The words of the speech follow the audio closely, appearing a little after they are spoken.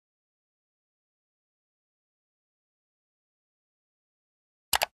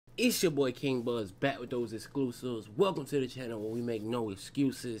It's your boy King Buzz back with those exclusives. Welcome to the channel where we make no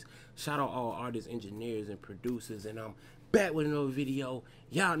excuses. Shout out all artists, engineers, and producers. And I'm back with another video.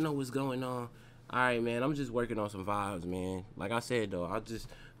 Y'all know what's going on. Alright, man, I'm just working on some vibes, man. Like I said, though, I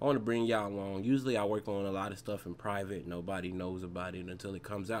want to bring y'all along. Usually I work on a lot of stuff in private. Nobody knows about it until it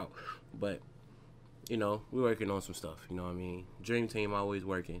comes out. But, you know, we're working on some stuff. You know what I mean? Dream Team always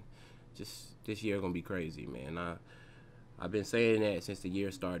working. Just this year gonna be crazy, man. I've been saying that since the year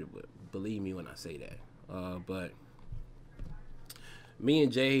started, but believe me when I say that. But me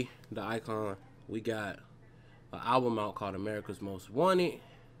and Jay, the Icon, we got an album out called America's Most Wanted,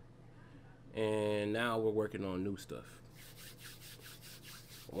 and now we're working on new stuff.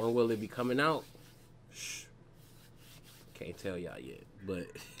 When will it be coming out? Shh. Can't tell y'all yet, but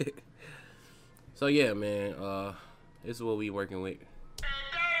so yeah, man. This is what we working with.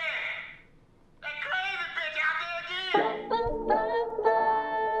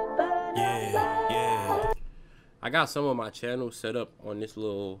 I got some of my channels set up on this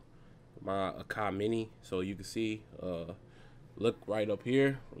little my Akai Mini, so you can see. Look right up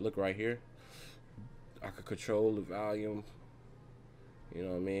here. Look right here. I could control the volume. You know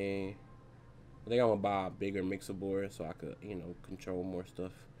what I mean? I think I'm gonna buy a bigger mixer board so I could, you know, control more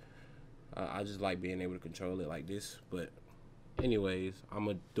stuff. I just like being able to control it like this. But anyways, I'm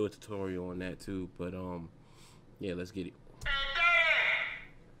gonna do a tutorial on that too. But yeah, let's get it.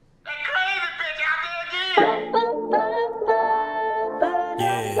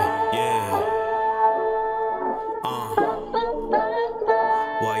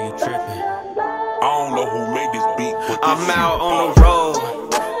 Why you tripping? I don't know who made this beat, but I'm out on the road,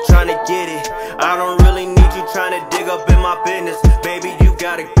 trying to get it. I don't really need you trying to dig up in my business. Baby, you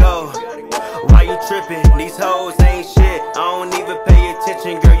gotta go. Why you tripping? These hoes ain't shit. I don't even pay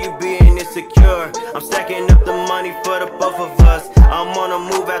attention, girl, you being insecure. I'm stacking up the money for the both of us. I'm on a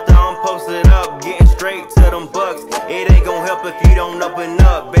move after I'm posted up, getting straight to them bucks. It ain't gonna help if you don't open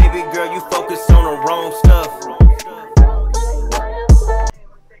up. Baby girl, you focus on the wrong stuff.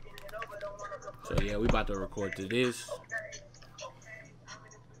 So yeah, we about to record to this.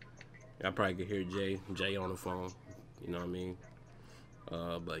 Y'all probably could hear Jay on the phone. You know what I mean?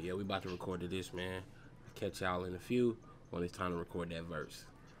 But yeah, we about to record to this, man. Catch y'all in a few when it's time to record that verse.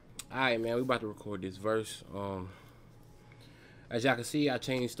 Alright, man, we about to record this verse. As y'all can see, I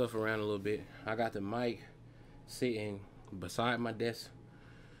changed stuff around a little bit. I got the mic sitting beside my desk.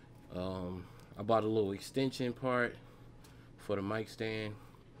 I bought a little extension part for the mic stand.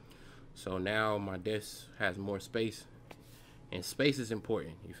 So now my desk has more space, and space is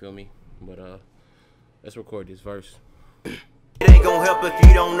important, you feel me? But let's record this verse. It ain't gonna help if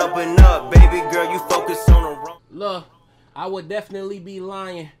you don't open up, baby girl, you focus on the wrong. Look, I would definitely be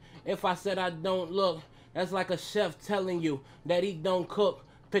lying if I said I don't look. That's like a chef telling you that he don't cook.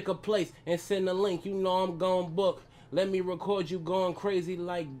 Pick a place and send a link, you know I'm gon' book. Let me record you going crazy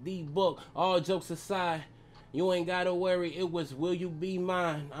like the book. All jokes aside, you ain't gotta worry, it was will you be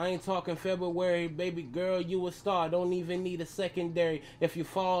mine. I ain't talking February, baby girl, you a star. Don't even need a secondary. If you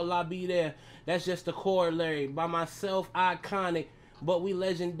fall, I'll be there. That's just a corollary. By myself, iconic, but we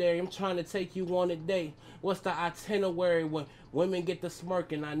legendary. I'm trying to take you on a date. What's the itinerary when women get the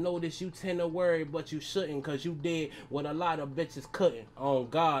smirking? I notice you tend to worry, but you shouldn't, cause you did what a lot of bitches couldn't. On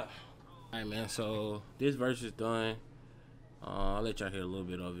God. Alright, man, so this verse is done. I'll let y'all hear a little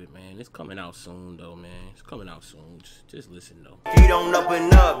bit of it, man. It's coming out soon, though, man. It's coming out soon. Just listen, though. You don't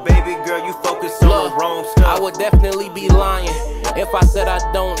open up, baby girl, you focus on the wrong stuff. I would definitely be lying if I said I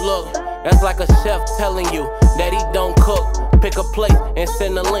don't look. That's like a chef telling you that he don't cook. Pick a place and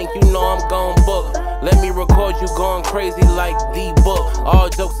send a link, you know I'm gon' book. Let me record you going crazy like the book. All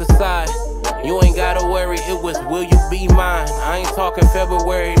jokes aside, you ain't gotta worry, it was will you be mine. I ain't talking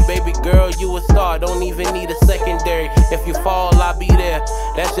February, baby girl, you a star. Don't even need a secondary. If you fall, I'll be there.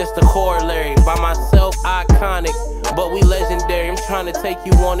 That's just a corollary. By myself, iconic, but we legendary. I'm trying to take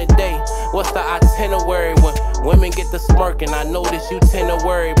you on a date. What's the itinerary when women get the smirking? I notice you tend to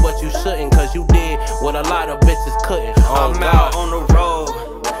worry, but you shouldn't, cause you did what a lot of bitches couldn't. I'm out on the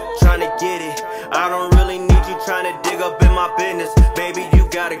road, trying to get it. I don't really need you trying to dig up in my business. Baby, you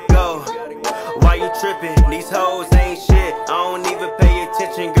gotta go. Why you tripping? These hoes ain't shit. I don't even pay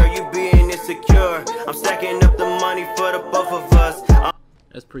attention, girl, you being insecure. I'm stacking up the money for the both of us.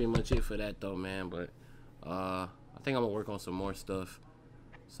 That's pretty much it for that, though, man. But I think I'm gonna work on some more stuff.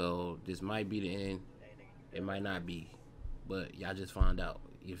 So this might be the end. It might not be, but y'all just find out.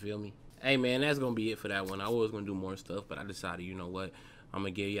 You feel me? Hey, man, that's gonna be it for that one. I was gonna do more stuff, but I decided, you know what? I'm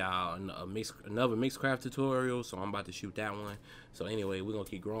gonna give y'all another Mixcraft tutorial, so I'm about to shoot that one. So anyway, we're gonna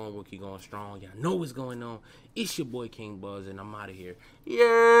keep growing, we'll keep going strong. Y'all know what's going on. It's your boy King Buzz, and I'm out of here.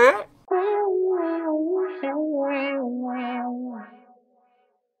 Yeah.